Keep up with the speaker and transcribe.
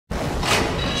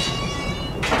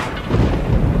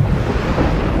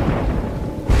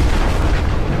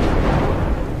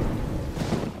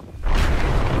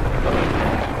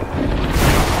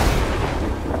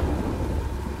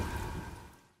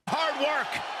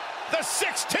the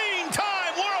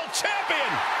 16-time world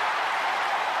champion.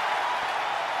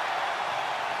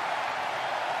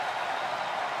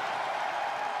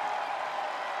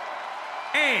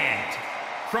 And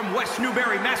from West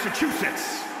Newbury,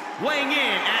 Massachusetts, weighing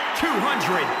in at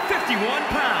 251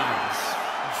 pounds,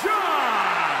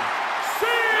 John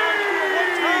Cena!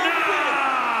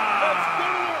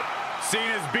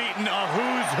 Cena's beaten a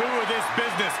who's who of this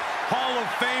business. Hall of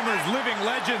Famers, living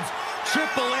legends,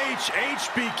 Triple H,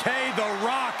 HBK, The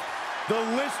Rock. The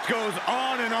list goes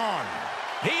on and on.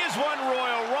 He has won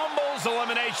Royal Rumbles,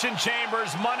 Elimination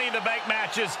Chambers, Money in the Bank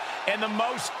matches, and the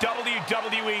most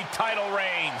WWE title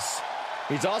reigns.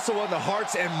 He's also won the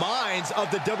hearts and minds of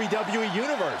the WWE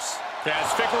Universe. As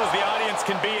fickle as the audience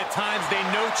can be at times, they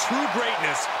know true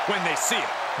greatness when they see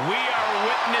it. We are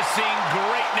witnessing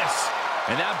greatness.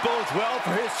 And that bodes well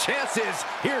for his chances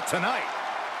here tonight.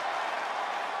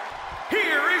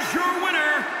 Here is your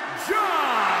winner,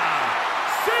 John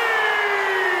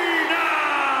Cena!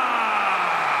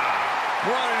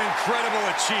 What an incredible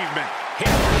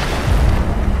achievement.